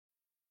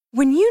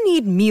When you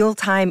need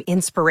mealtime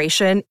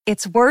inspiration,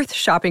 it's worth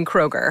shopping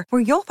Kroger,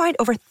 where you'll find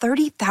over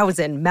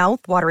 30,000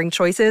 mouth-watering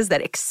choices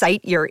that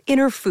excite your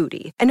inner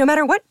foodie. And no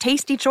matter what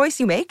tasty choice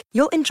you make,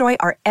 you'll enjoy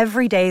our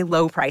everyday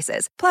low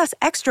prices, plus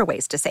extra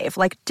ways to save,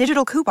 like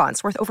digital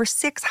coupons worth over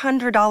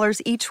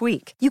 $600 each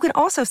week. You can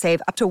also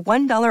save up to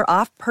 $1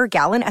 off per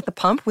gallon at the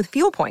pump with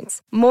fuel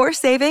points. More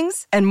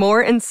savings and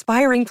more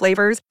inspiring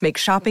flavors make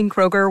shopping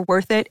Kroger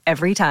worth it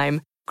every time.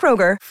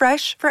 Kroger,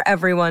 fresh for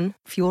everyone.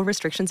 Fuel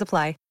restrictions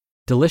apply.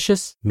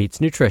 Delicious meets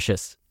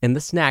nutritious in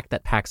the snack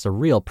that packs a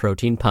real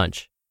protein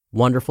punch.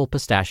 Wonderful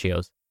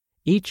Pistachios.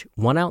 Each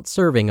 1-ounce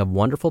serving of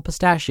Wonderful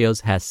Pistachios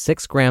has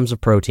 6 grams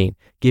of protein,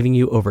 giving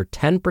you over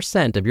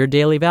 10% of your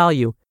daily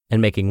value and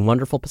making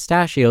Wonderful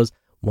Pistachios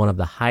one of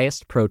the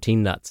highest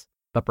protein nuts.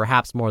 But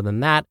perhaps more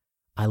than that,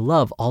 I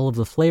love all of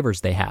the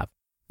flavors they have.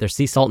 Their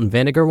sea salt and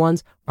vinegar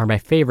ones are my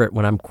favorite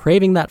when I'm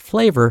craving that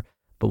flavor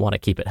but want to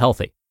keep it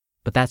healthy.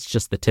 But that's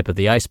just the tip of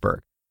the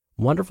iceberg.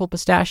 Wonderful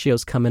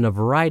Pistachios come in a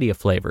variety of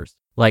flavors,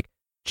 like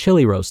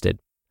chili roasted,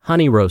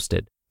 honey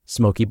roasted,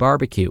 smoky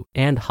barbecue,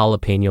 and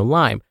jalapeno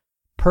lime,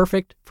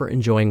 perfect for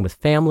enjoying with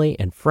family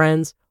and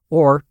friends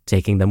or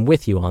taking them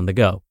with you on the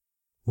go.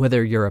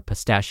 Whether you're a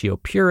pistachio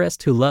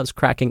purist who loves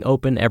cracking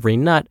open every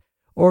nut,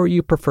 or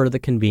you prefer the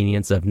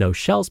convenience of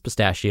no-shells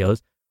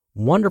pistachios,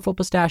 Wonderful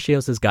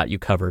Pistachios has got you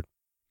covered.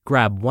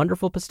 Grab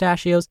Wonderful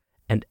Pistachios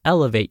and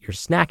elevate your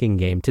snacking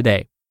game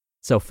today.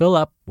 So fill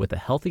up with a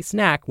healthy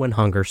snack when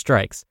hunger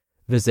strikes.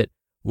 Visit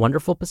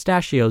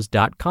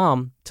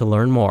wonderfulpistachios.com to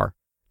learn more.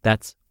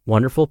 That's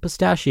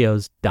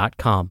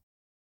wonderfulpistachios.com.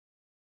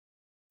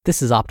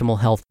 This is Optimal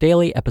Health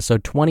Daily,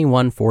 episode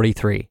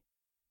 2143.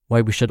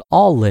 Why We Should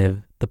All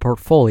Live the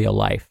Portfolio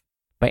Life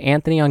by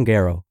Anthony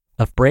Ongaro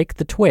of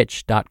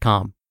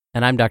BreakTheTwitch.com.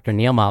 And I'm Dr.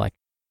 Neil Malik.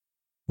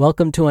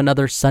 Welcome to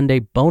another Sunday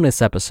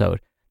bonus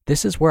episode.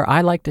 This is where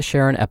I like to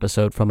share an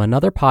episode from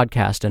another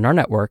podcast in our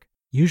network,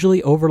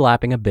 usually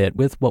overlapping a bit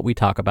with what we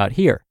talk about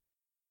here.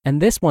 And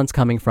this one's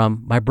coming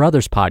from my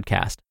brother's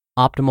podcast,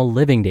 Optimal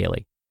Living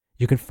Daily.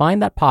 You can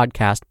find that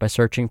podcast by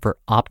searching for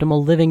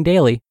Optimal Living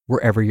Daily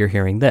wherever you're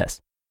hearing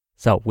this.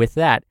 So with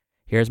that,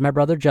 here's my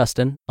brother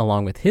Justin,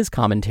 along with his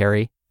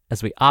commentary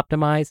as we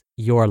optimize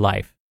your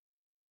life.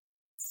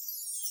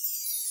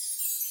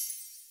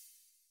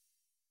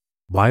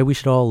 Why We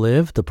Should All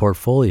Live the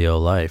Portfolio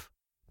Life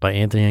by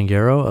Anthony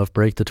Ongaro of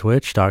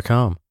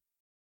BreakTheTwitch.com.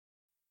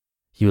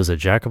 He was a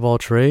jack of all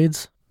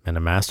trades and a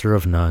master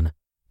of none,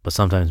 but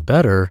sometimes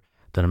better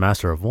than a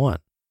master of one.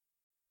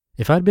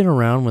 If I'd been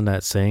around when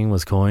that saying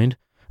was coined,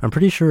 I'm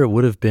pretty sure it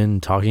would have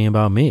been talking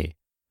about me.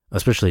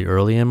 Especially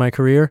early in my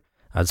career,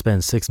 I'd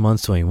spend 6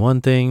 months doing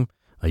one thing,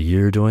 a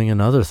year doing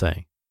another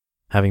thing.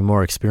 Having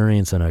more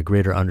experience and a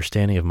greater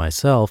understanding of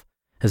myself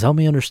has helped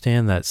me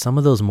understand that some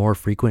of those more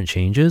frequent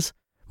changes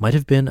might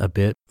have been a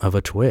bit of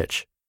a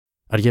twitch.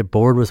 I'd get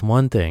bored with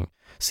one thing,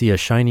 see a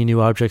shiny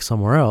new object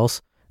somewhere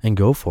else, and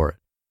go for it.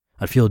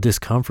 I'd feel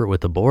discomfort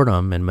with the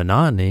boredom and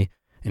monotony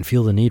and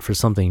feel the need for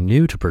something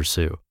new to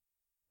pursue.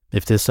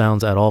 If this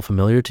sounds at all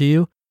familiar to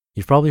you,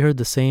 you've probably heard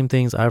the same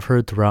things I've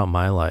heard throughout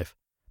my life.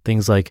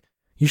 Things like,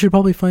 you should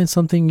probably find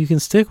something you can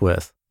stick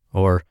with,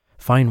 or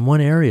find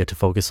one area to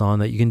focus on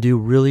that you can do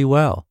really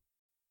well.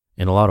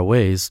 In a lot of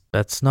ways,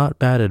 that's not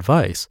bad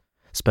advice.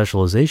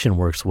 Specialization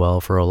works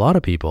well for a lot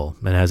of people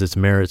and has its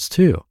merits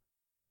too.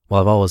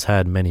 While I've always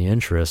had many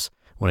interests,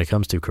 when it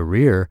comes to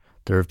career,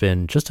 there have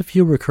been just a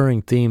few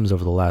recurring themes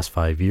over the last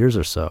 5 years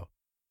or so.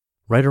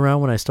 Right around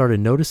when I started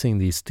noticing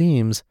these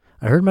themes,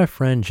 I heard my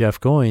friend Jeff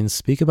Goins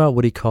speak about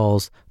what he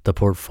calls the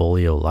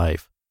portfolio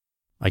life.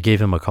 I gave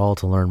him a call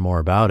to learn more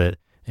about it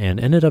and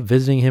ended up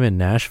visiting him in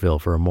Nashville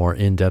for a more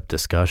in-depth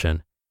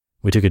discussion.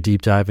 We took a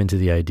deep dive into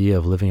the idea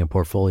of living a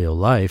portfolio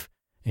life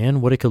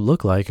and what it could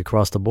look like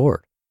across the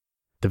board.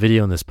 The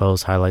video in this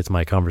post highlights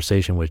my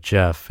conversation with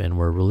Jeff, and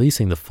we're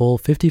releasing the full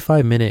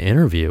 55-minute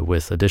interview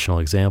with additional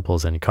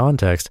examples and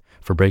context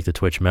for Break the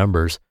Twitch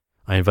members.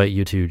 I invite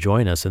you to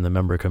join us in the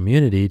member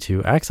community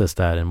to access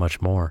that and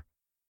much more.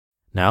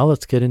 Now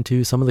let's get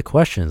into some of the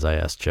questions I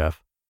asked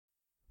Jeff.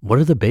 What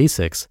are the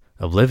basics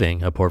of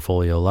living a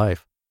portfolio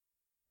life?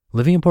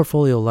 Living a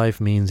portfolio life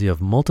means you have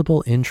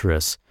multiple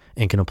interests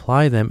and can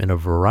apply them in a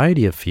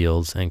variety of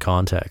fields and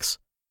contexts.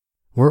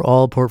 We're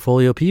all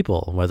portfolio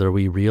people, whether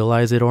we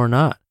realize it or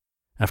not.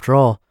 After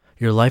all,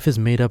 your life is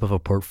made up of a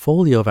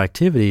portfolio of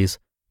activities,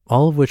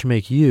 all of which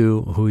make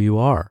you who you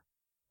are.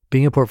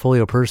 Being a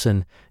portfolio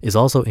person is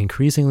also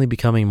increasingly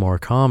becoming more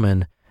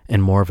common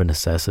and more of a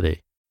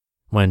necessity.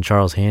 When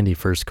Charles Handy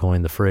first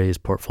coined the phrase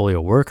portfolio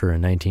worker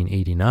in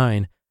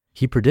 1989,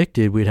 he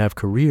predicted we'd have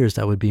careers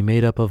that would be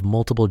made up of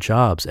multiple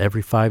jobs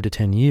every 5 to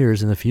 10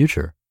 years in the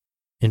future.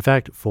 In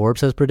fact,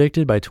 Forbes has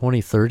predicted by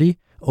 2030,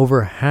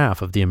 over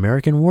half of the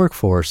American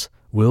workforce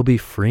will be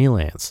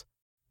freelance.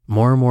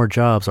 More and more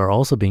jobs are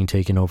also being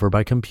taken over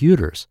by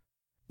computers.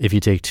 If you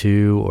take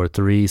 2 or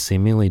 3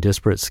 seemingly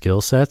disparate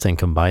skill sets and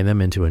combine them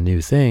into a new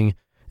thing,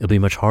 it'll be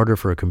much harder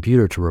for a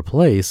computer to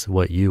replace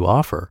what you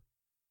offer.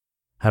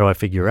 How do I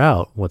figure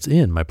out what's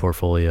in my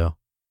portfolio?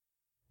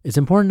 It's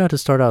important not to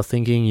start out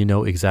thinking you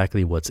know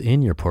exactly what's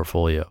in your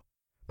portfolio.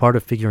 Part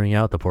of figuring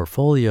out the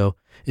portfolio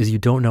is you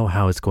don't know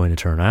how it's going to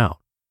turn out.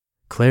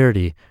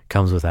 Clarity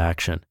comes with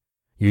action.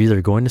 You're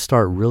either going to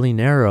start really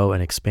narrow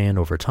and expand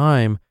over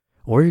time,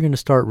 or you're going to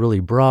start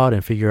really broad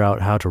and figure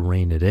out how to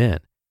rein it in.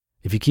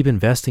 If you keep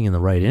investing in the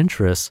right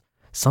interests,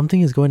 something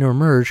is going to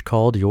emerge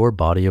called your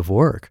body of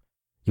work.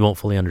 You won't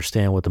fully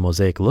understand what the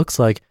mosaic looks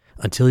like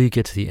until you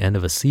get to the end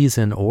of a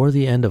season or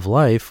the end of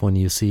life when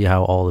you see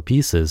how all the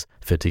pieces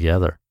fit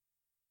together.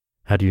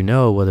 How do you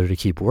know whether to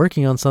keep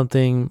working on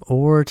something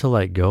or to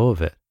let go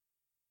of it?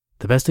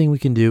 The best thing we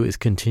can do is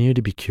continue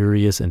to be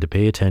curious and to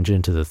pay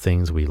attention to the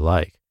things we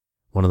like.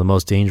 One of the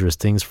most dangerous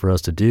things for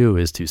us to do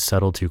is to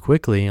settle too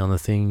quickly on the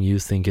thing you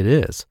think it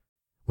is.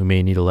 We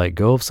may need to let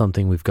go of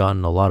something we've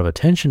gotten a lot of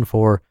attention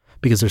for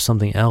because there's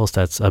something else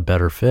that's a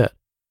better fit.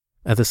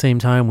 At the same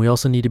time, we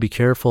also need to be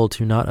careful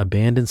to not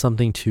abandon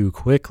something too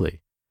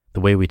quickly. The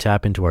way we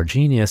tap into our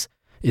genius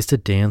is to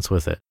dance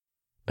with it,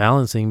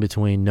 balancing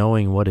between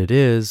knowing what it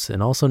is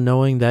and also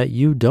knowing that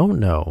you don't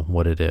know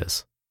what it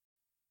is.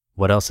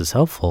 What else is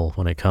helpful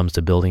when it comes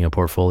to building a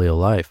portfolio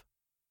life?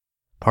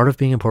 Part of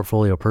being a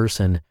portfolio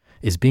person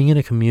is being in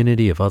a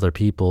community of other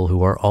people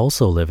who are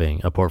also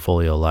living a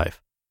portfolio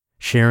life.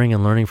 Sharing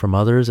and learning from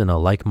others in a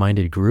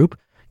like-minded group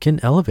can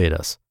elevate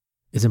us.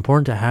 It's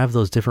important to have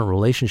those different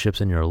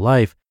relationships in your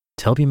life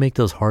to help you make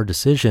those hard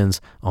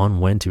decisions on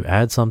when to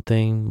add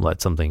something,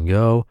 let something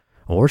go,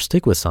 or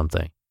stick with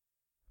something.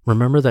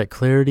 Remember that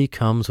clarity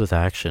comes with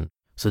action,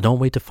 so don't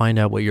wait to find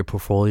out what your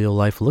portfolio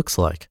life looks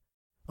like.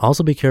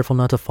 Also be careful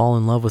not to fall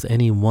in love with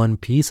any one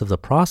piece of the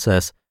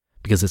process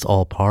because it's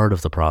all part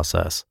of the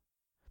process.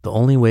 The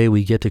only way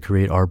we get to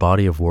create our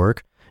body of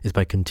work is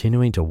by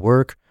continuing to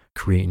work,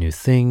 create new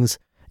things,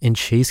 and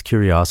chase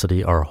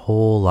curiosity our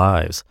whole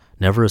lives,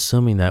 never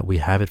assuming that we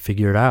have it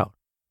figured out.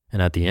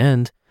 And at the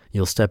end,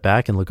 you'll step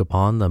back and look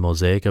upon the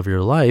mosaic of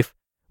your life,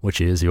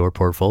 which is your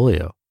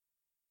portfolio.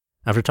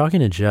 After talking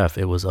to Jeff,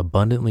 it was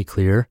abundantly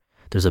clear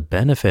there's a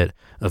benefit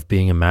of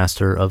being a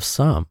master of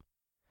some.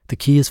 The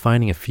key is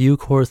finding a few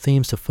core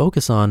themes to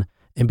focus on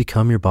and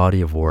become your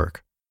body of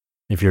work.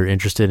 If you're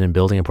interested in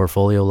building a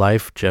portfolio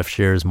life, Jeff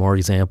shares more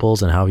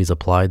examples and how he's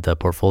applied the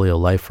portfolio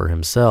life for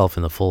himself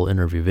in the full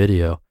interview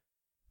video.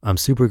 I'm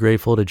super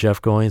grateful to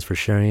Jeff Goins for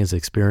sharing his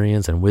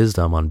experience and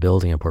wisdom on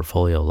building a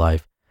portfolio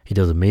life. He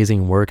does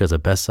amazing work as a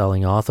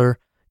best-selling author,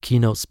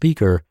 keynote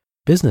speaker,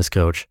 business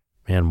coach,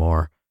 and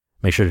more.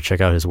 Make sure to check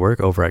out his work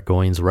over at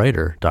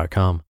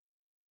goinswriter.com.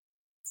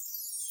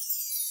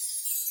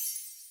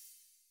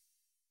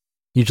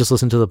 You just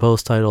listened to the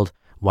post titled,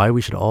 Why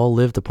We Should All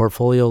Live the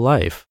Portfolio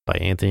Life by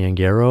Anthony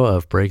Ongaro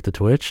of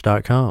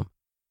breakthetwitch.com.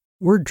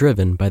 We're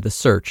driven by the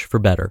search for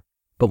better,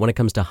 but when it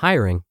comes to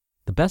hiring,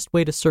 the best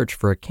way to search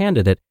for a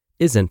candidate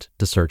isn't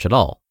to search at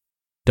all.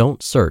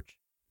 Don't search,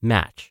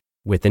 match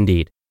with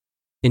Indeed.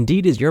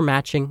 Indeed is your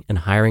matching and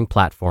hiring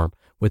platform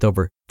with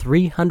over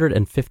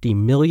 350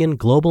 million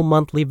global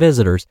monthly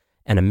visitors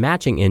and a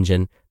matching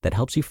engine that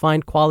helps you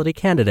find quality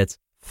candidates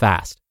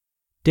fast.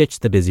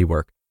 Ditch the busy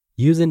work.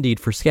 Use Indeed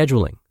for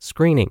scheduling,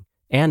 screening,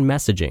 and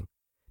messaging.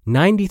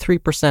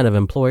 93% of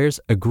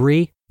employers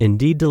agree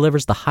Indeed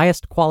delivers the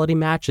highest quality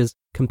matches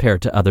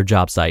compared to other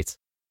job sites.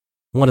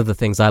 One of the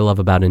things I love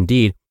about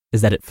Indeed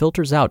is that it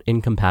filters out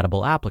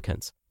incompatible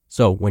applicants.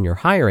 So when you're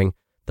hiring,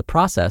 the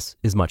process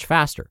is much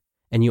faster,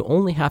 and you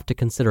only have to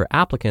consider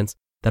applicants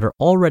that are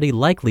already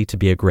likely to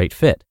be a great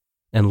fit.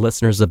 And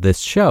listeners of this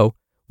show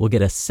will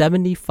get a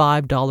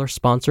 $75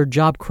 sponsored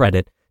job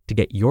credit to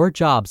get your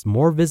jobs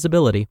more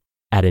visibility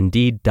at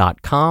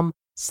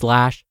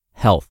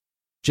Indeed.com/health.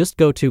 Just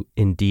go to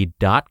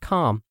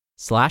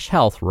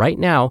Indeed.com/health right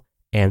now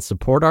and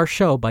support our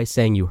show by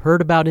saying you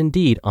heard about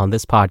Indeed on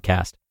this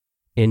podcast.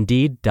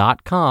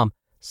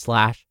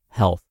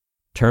 Indeed.com/health.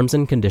 Terms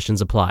and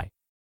conditions apply.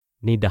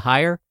 Need to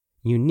hire?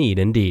 You need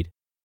Indeed.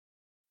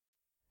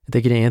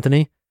 Thank you to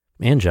Anthony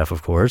and Jeff,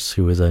 of course,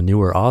 who is a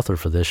newer author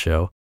for this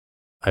show.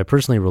 I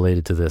personally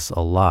related to this a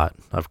lot.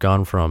 I've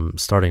gone from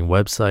starting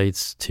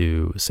websites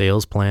to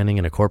sales planning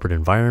in a corporate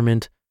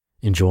environment,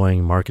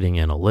 enjoying marketing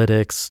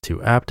analytics,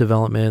 to app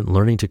development,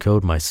 learning to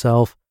code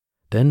myself,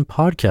 then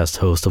podcast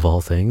host of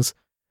all things,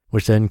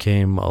 which then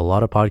came a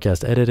lot of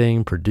podcast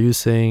editing,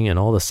 producing, and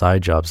all the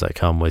side jobs that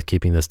come with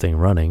keeping this thing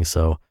running.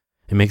 So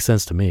it makes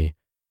sense to me.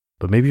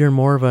 But maybe you're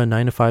more of a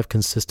 9-to-5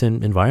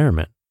 consistent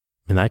environment.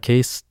 In that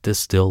case, this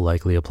still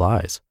likely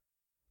applies.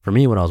 For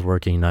me, when I was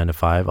working 9 to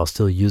 5, I was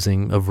still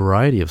using a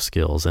variety of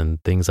skills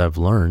and things I've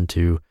learned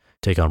to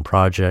take on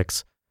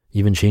projects,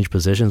 even change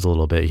positions a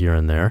little bit here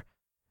and there.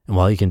 And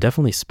while you can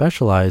definitely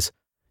specialize,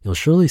 you'll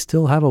surely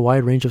still have a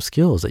wide range of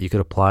skills that you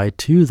could apply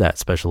to that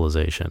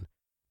specialization.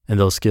 And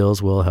those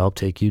skills will help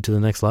take you to the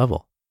next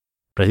level.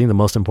 But I think the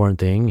most important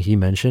thing he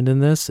mentioned in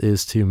this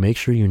is to make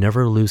sure you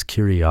never lose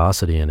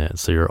curiosity in it.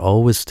 So you're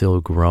always still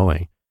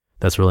growing.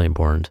 That's really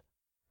important.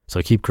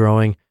 So keep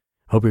growing.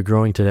 Hope you're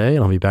growing today,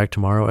 and I'll be back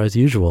tomorrow as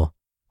usual,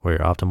 where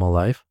your optimal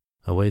life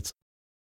awaits.